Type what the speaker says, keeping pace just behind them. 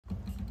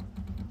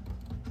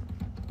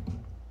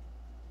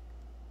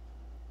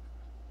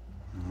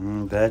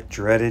That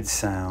dreaded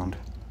sound.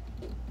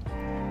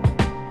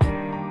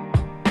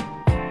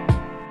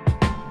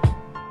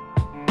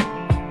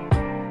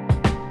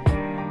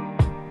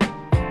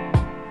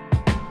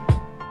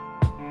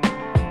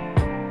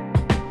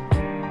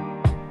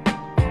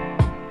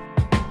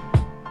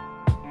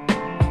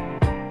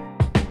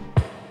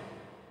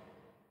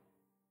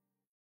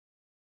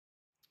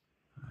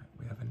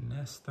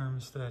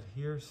 Thermostat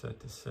here set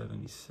to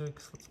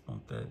 76. Let's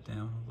bump that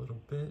down a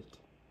little bit.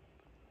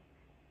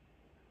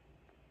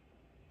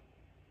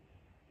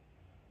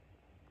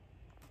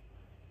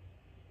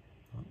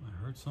 Oh, I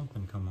heard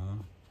something come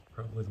on,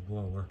 probably the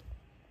blower.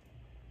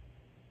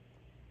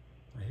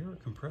 I hear a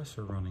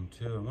compressor running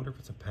too. I wonder if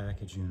it's a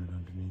package unit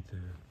underneath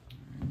there. All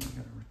right, we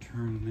got a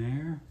return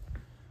there.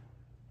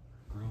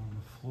 Grill on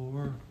the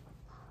floor.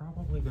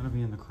 Probably gonna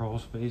be in the crawl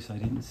space. I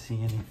didn't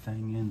see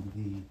anything in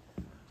the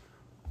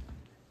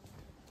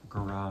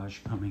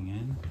garage coming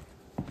in.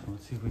 So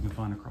let's see if we can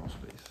find a crawl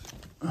space.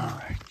 All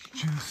right,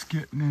 just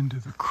getting into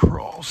the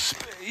crawl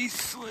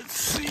space. Let's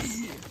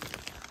see.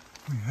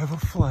 We have a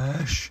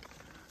flash.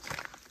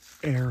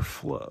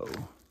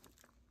 Airflow.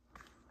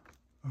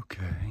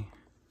 Okay.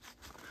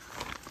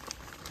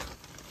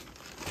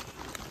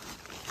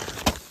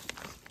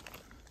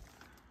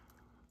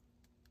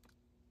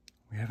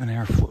 We have an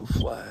airflow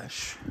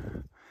flash.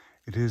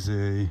 It is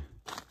a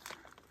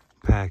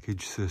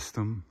package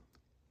system.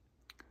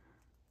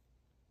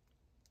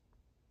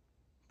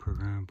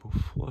 Programmable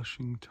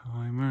flushing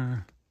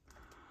timer.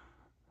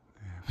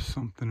 They have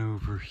something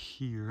over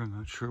here. I'm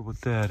not sure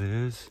what that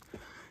is.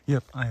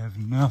 Yep, I have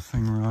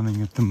nothing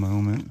running at the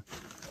moment.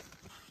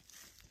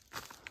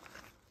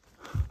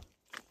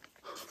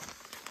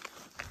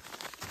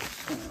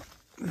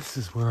 This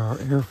is where our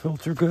air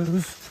filter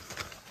goes.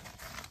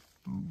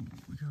 Ooh,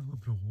 we got a little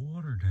bit of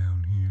water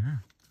down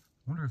here.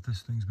 Wonder if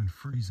this thing's been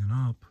freezing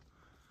up.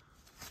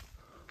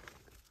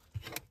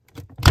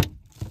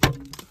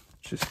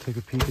 Just take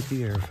a peek at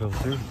the air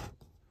filter.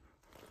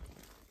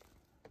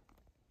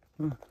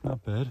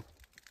 Not bad.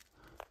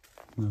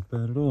 Not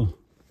bad at all.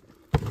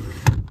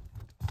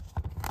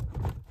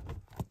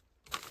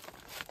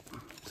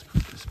 Let's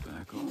put this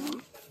back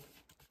on.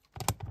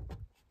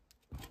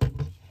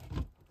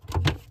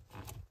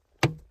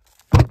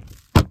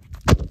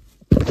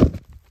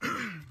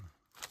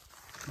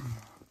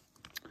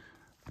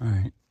 All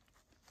right.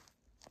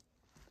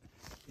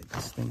 Yeah,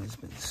 this thing has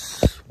been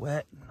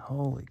sweating.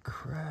 Holy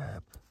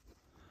crap.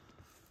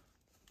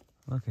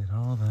 Look at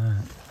all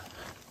that.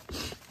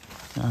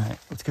 All right,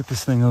 let's get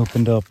this thing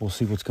opened up. We'll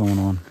see what's going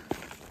on.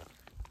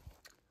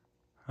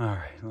 All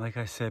right, like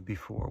I said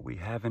before, we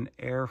have an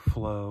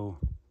airflow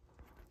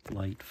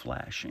light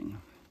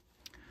flashing.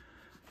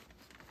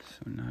 So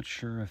not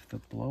sure if the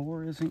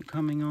blower isn't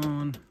coming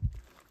on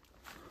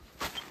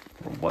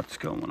or what's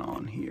going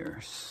on here.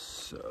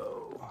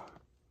 So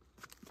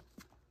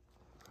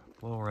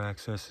blower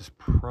access is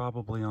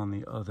probably on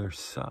the other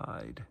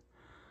side.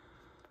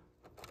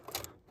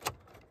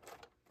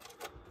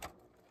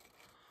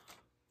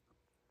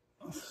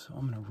 So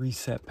I'm going to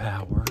reset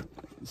power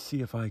and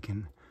see if I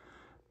can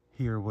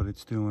hear what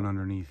it's doing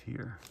underneath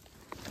here.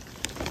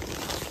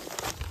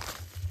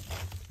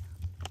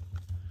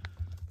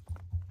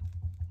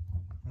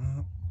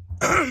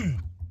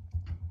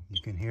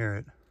 You can hear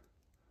it.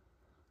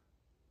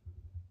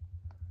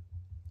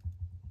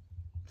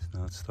 It's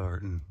not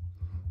starting.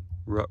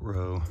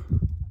 Rut-row.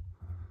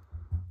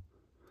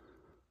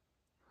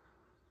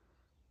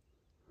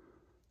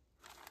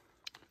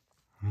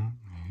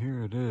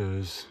 Here it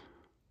is.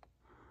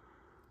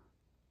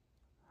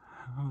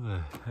 How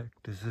the heck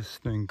does this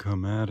thing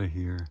come out of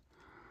here?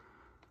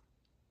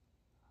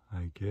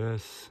 I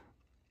guess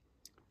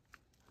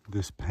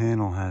this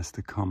panel has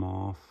to come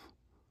off.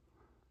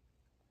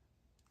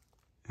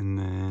 And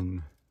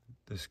then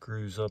this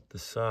screws up the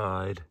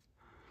side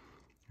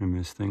and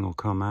this thing will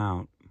come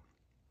out.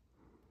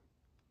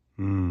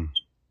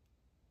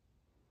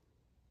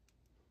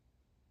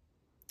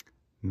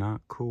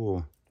 Not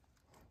cool.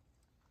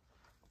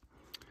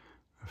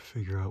 I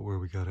figure out where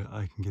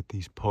I can get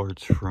these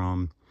parts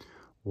from.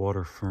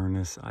 Water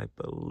furnace, I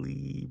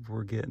believe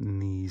we're getting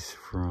these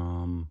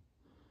from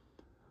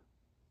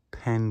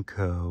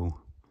Penco.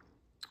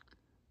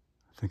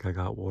 I think I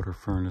got water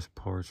furnace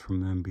parts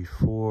from them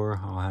before.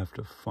 I'll have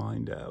to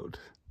find out.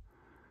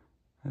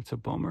 That's a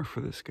bummer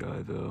for this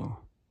guy though.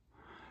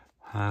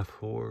 Half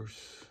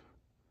horse.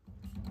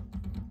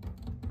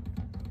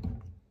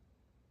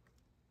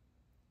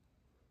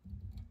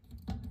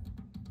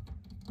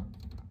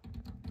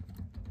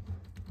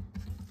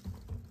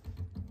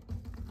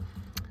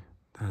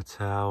 That's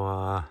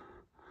how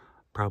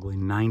probably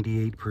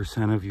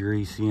 98% of your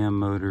ECM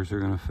motors are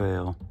going to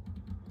fail.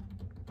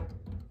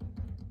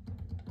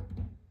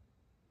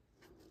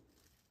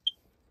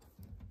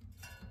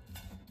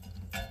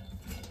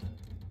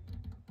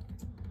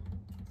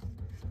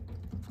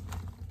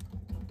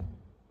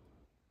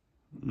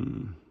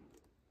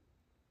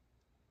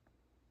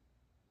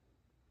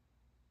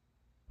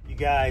 You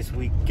guys,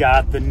 we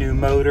got the new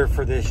motor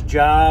for this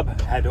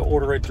job. Had to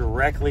order it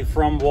directly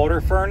from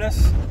Water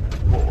Furnace.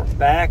 Well, we're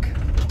back.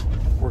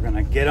 We're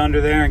gonna get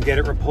under there and get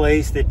it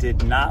replaced. It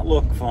did not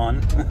look fun.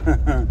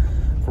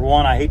 For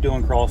one, I hate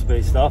doing crawl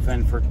space stuff,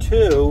 and for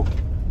two,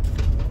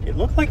 it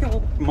looked like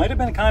it might have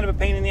been kind of a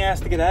pain in the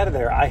ass to get out of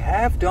there. I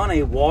have done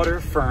a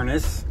water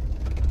furnace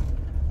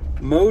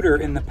motor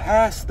in the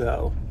past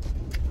though,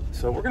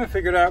 so we're gonna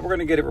figure it out. We're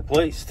gonna get it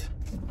replaced.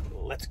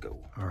 Let's go.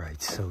 All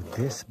right, so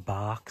this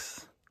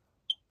box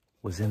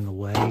was in the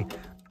way.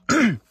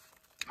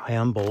 I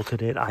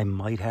unbolted it. I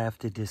might have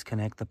to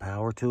disconnect the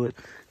power to it.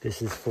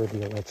 This is for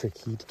the electric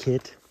heat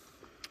kit,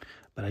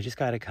 but I just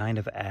got it kind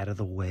of out of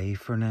the way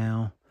for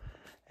now,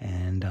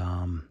 and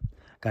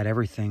got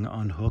everything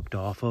unhooked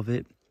off of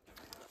it.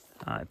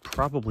 I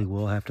probably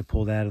will have to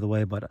pull that out of the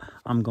way, but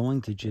I'm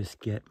going to just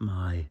get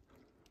my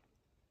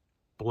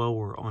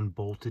blower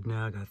unbolted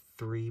now. I got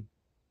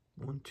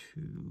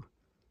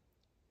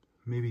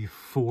maybe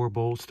 4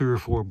 bolts, 3 or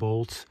 4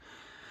 bolts.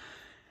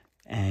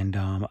 And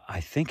I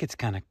think it's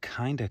gonna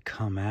kind of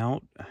come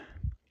out.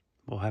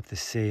 We'll have to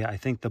see. I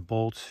think the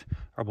bolts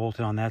are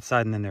bolted on that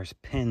side, and then there's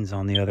pins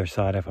on the other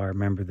side, if I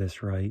remember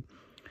this right.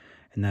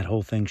 And that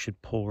whole thing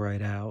should pull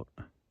right out.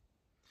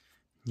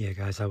 Yeah,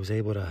 guys, I was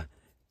able to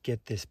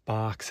get this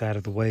box out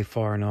of the way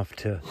far enough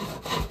to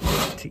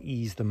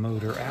ease the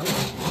motor out.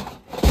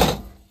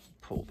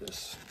 Pull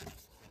this.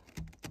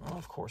 Oh,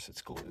 of course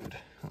it's glued.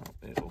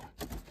 Oh, it'll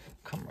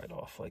come right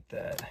off like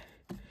that.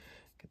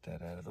 Get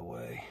that out of the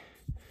way.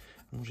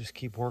 We'll just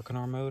keep working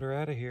our motor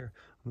out of here.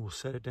 We'll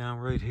set it down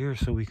right here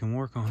so we can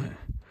work on it.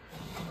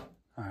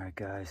 All right,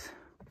 guys.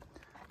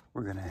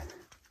 We're gonna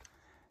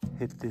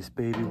hit this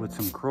baby with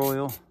some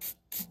Croil.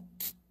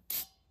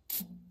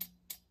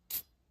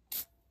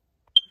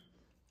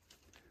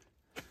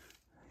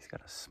 He's got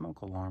a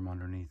smoke alarm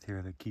underneath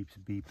here that keeps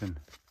beeping.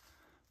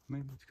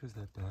 Maybe it's because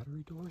that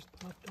battery door's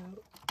popped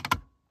out.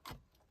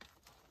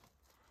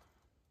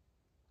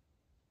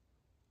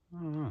 I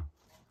don't know.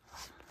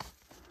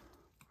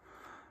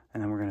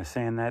 And then we're gonna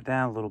sand that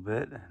down a little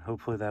bit, and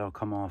hopefully that'll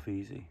come off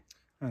easy.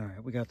 All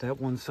right, we got that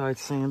one side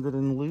sanded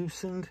and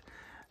loosened.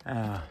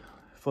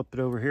 Flip it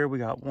over here. We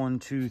got 1,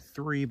 2,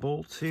 3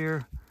 bolts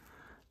here.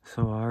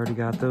 So I already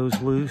got those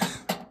loose.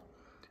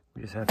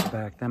 We just have to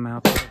back them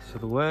out the rest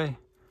of the way.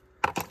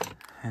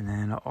 And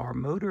then our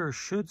motor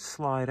should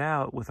slide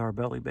out with our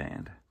belly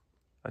band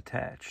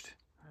attached.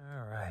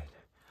 All right,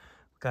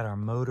 we got our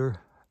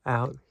motor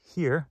out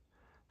here.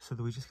 So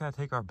that we just gotta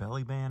take our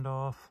belly band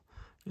off.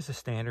 Just a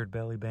standard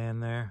belly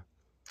band there,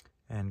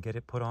 and get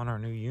it put on our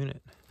new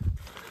unit.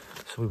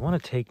 So we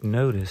want to take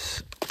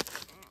notice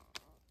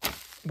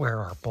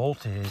where our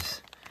bolt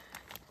is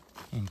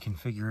in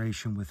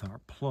configuration with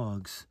our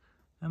plugs,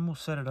 and we'll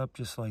set it up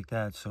just like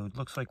that. So it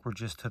looks like we're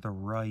just to the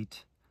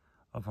right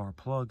of our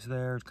plugs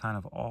there, kind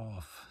of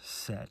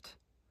offset.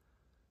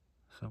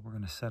 So we're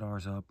going to set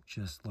ours up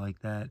just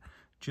like that,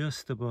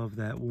 just above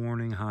that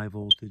warning high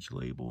voltage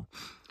label.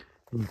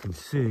 And you can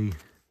see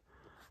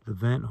the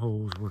vent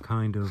holes were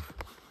kind of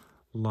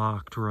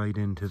locked right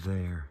into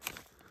there.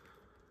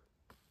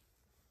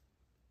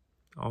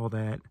 All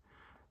that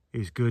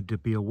is good to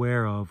be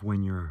aware of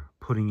when you're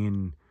putting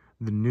in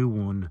the new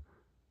one,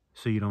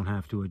 so you don't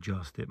have to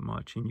adjust it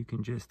much, and you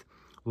can just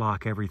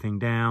lock everything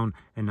down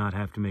and not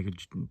have to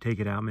take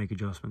it out, make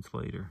adjustments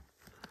later.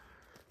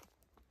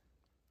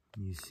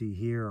 You see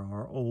here,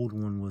 our old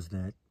one was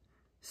that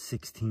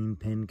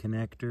 16-pin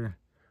connector.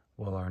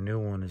 Well, our new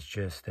one is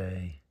just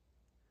a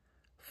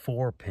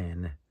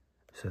 4-pin,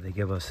 so they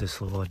give us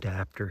this little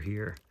adapter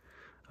here.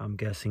 I'm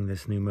guessing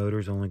this new motor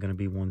is only going to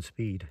be 1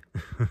 speed.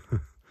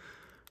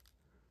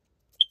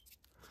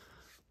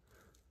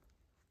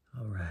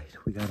 All right,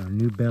 we got our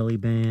new belly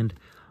band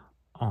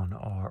on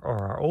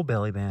our old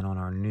belly band on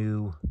our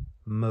new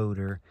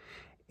motor.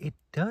 It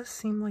does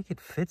seem like it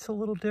fits a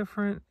little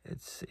different.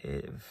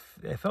 It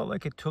felt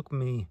like it took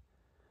me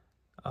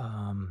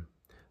a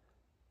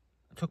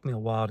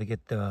while to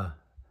get the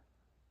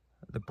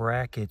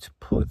brackets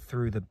put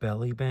through the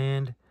belly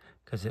band,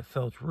 because it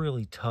felt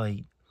really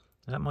tight.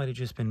 That might have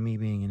just been me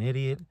being an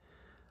idiot,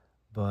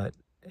 but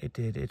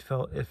it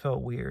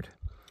felt weird.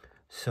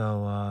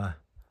 So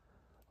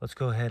let's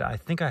go ahead. I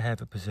think I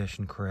have it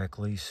positioned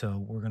correctly, so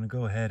we're gonna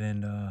go ahead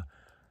and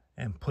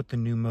put the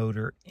new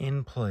motor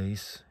in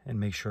place and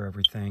make sure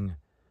everything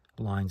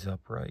lines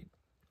up right.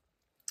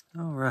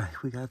 All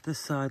right, we got this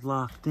side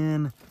locked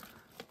in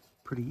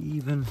pretty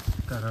even.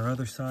 Got our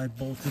other side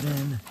bolted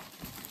in.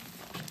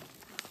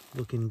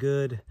 Looking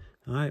good.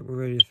 All right, we're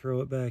ready to throw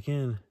it back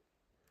in.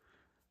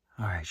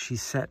 All right,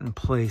 she's set in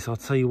place. I'll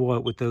tell you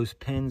what, with those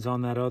pins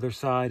on that other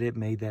side, it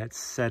made that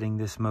setting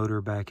this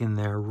motor back in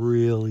there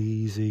really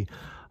easy.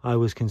 I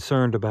was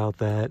concerned about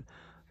that,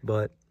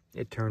 but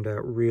it turned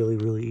out really,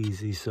 really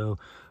easy. So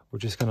we're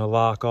just gonna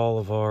lock all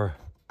of our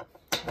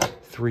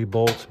 3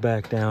 bolts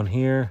back down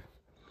here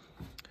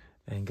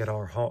and get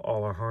all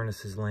our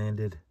harnesses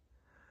landed.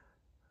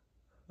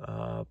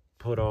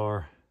 Put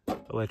our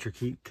electric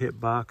heat kit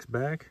box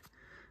back.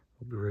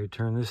 We'll be ready to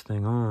turn this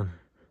thing on.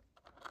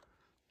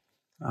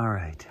 All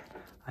right,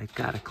 I've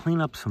got to clean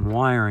up some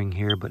wiring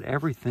here, but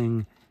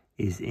everything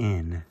is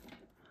in.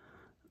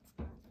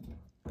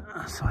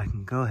 so I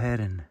can go ahead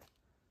and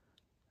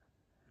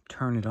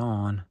turn it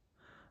on.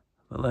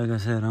 But like I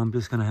said, I'm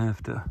just gonna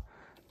have to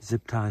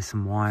zip tie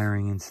some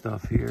wiring and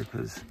stuff here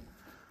because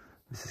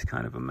this is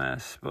kind of a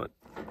mess. But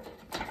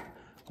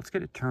let's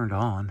get it turned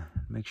on,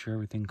 make sure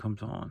everything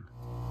comes on.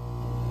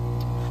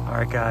 All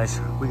right, guys,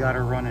 we got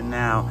her running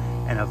now.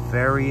 And a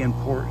very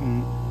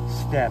important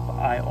step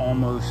I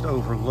almost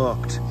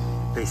overlooked.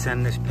 They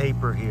send this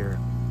paper here.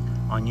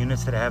 On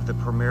units that have the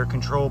Premier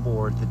control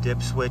board, the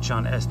dip switch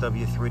on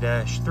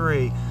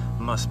SW3-3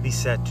 must be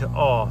set to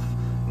off.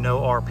 No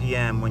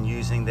RPM when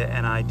using the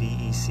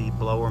NIDEC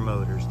blower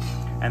motors.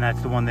 And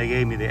that's the one they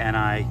gave me, the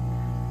NIDEC.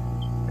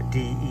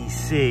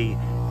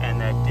 And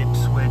that dip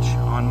switch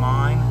on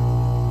mine,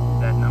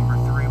 that number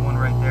 3 one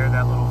right there,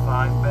 that little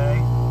 5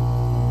 bay.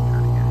 Try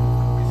to get it in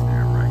focus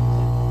there, right?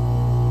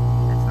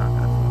 It's not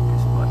gonna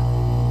focus, but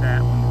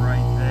that one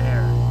right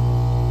there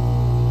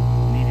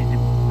needed to,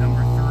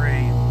 number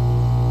 3,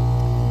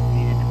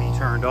 needed to be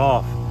turned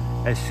off.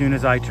 As soon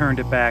as I turned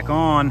it back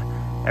on,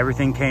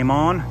 everything came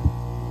on,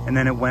 and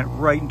then it went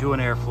right into an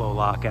airflow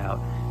lockout.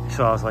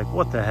 So I was like,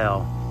 what the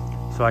hell?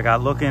 So I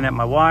got looking at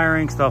my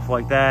wiring, stuff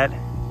like that,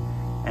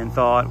 and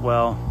thought,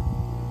 well,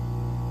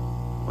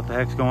 what the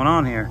heck's going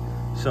on here?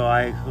 So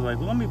I was like,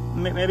 well,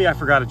 maybe I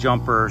forgot a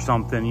jumper or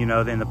something, you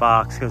know, in the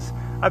box, because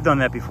I've done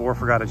that before,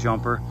 forgot a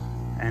jumper.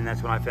 And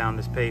that's when I found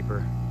this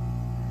paper.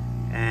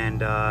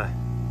 And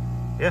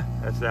yeah,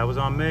 that was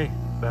on me.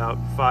 About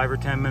 5 or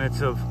 10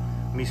 minutes of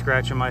me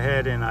scratching my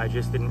head, and I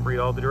just didn't read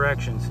all the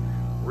directions.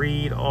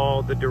 Read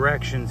all the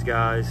directions,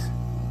 guys.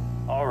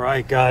 All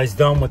right, guys,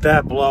 done with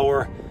that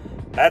blower.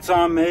 That's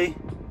on me.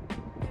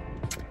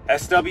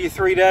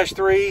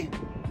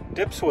 SW3-3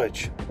 dip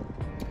switch.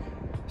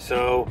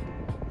 So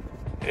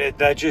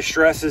that just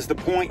stresses the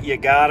point. You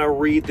gotta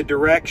read the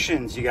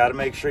directions. You gotta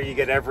make sure you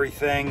get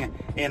everything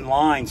in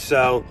line.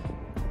 So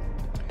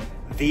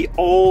the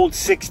old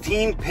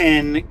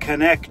 16-pin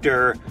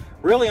connector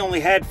really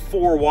only had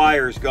 4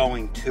 wires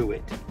going to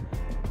it.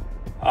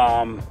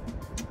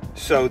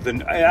 So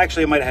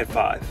actually it might have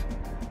had 5.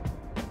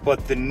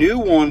 But the new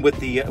one with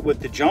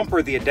the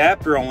jumper, the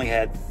adapter only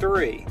had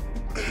 3.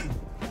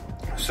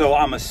 So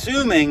I'm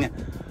assuming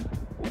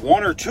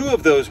 1 or 2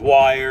 of those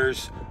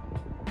wires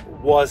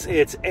was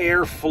its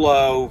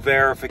airflow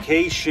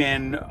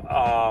verification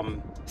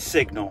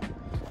signal.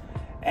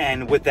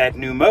 And with that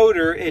new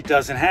motor, it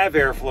doesn't have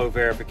airflow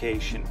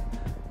verification.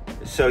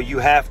 So you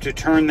have to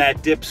turn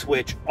that dip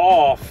switch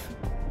off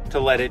to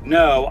let it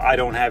know I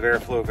don't have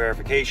airflow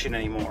verification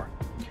anymore.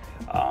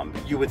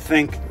 You would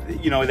think,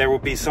 you know, there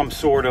would be some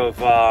sort of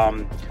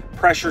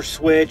pressure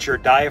switch or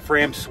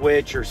diaphragm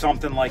switch or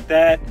something like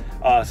that,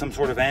 some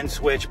sort of end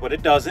switch, but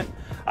it doesn't.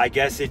 I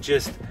guess it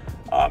just,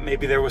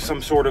 maybe there was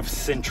some sort of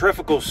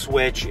centrifugal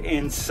switch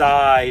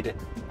inside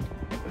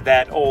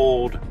that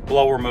old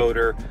blower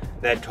motor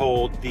that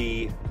told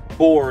the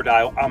board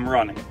I'm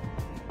running.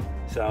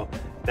 So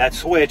that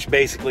switch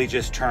basically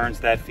just turns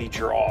that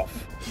feature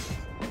off.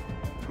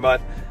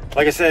 But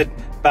like I said,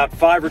 about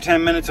 5 or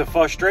 10 minutes of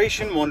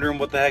frustration, wondering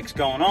what the heck's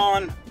going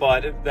on.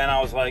 But then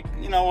I was like,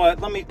 you know what,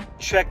 let me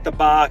check the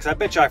box. I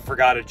bet you I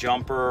forgot a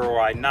jumper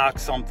or I knocked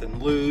something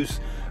loose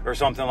or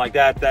something like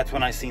that. That's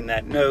when I seen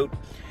that note.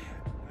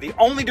 The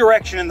only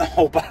direction in the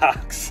whole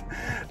box,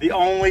 the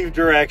only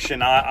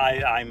direction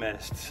I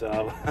missed.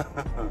 So,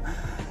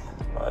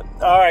 but,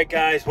 all right,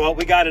 guys, well,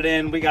 we got it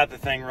in. We got the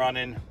thing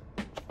running.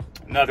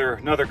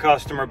 Another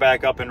customer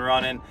back up and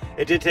running.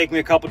 It did take me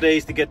a couple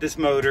days to get this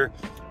motor.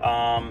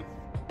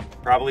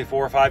 Probably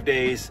 4 or 5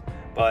 days,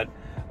 but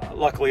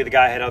luckily the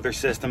guy had other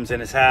systems in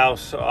his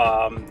house.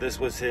 This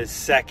was his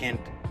second.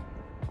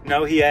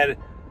 No,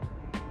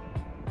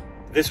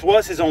 this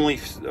was his only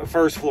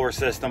first floor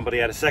system, but he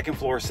had a second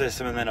floor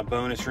system and then a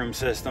bonus room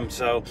system.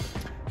 So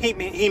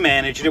he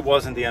managed. It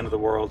wasn't the end of the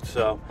world.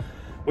 So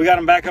we got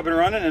him back up and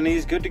running, and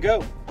he's good to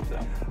go. So,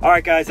 all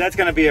right, guys, that's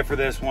going to be it for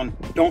this one.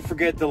 Don't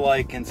forget to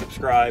like and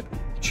subscribe.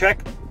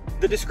 Check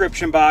the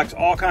description box.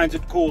 All kinds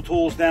of cool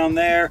tools down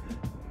there.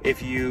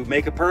 If you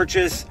make a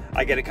purchase,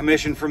 I get a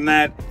commission from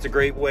that. It's a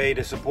great way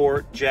to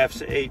support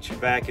Jeff's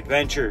HVAC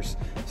Adventures.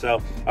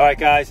 So, all right,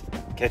 guys,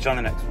 catch you on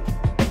the next one.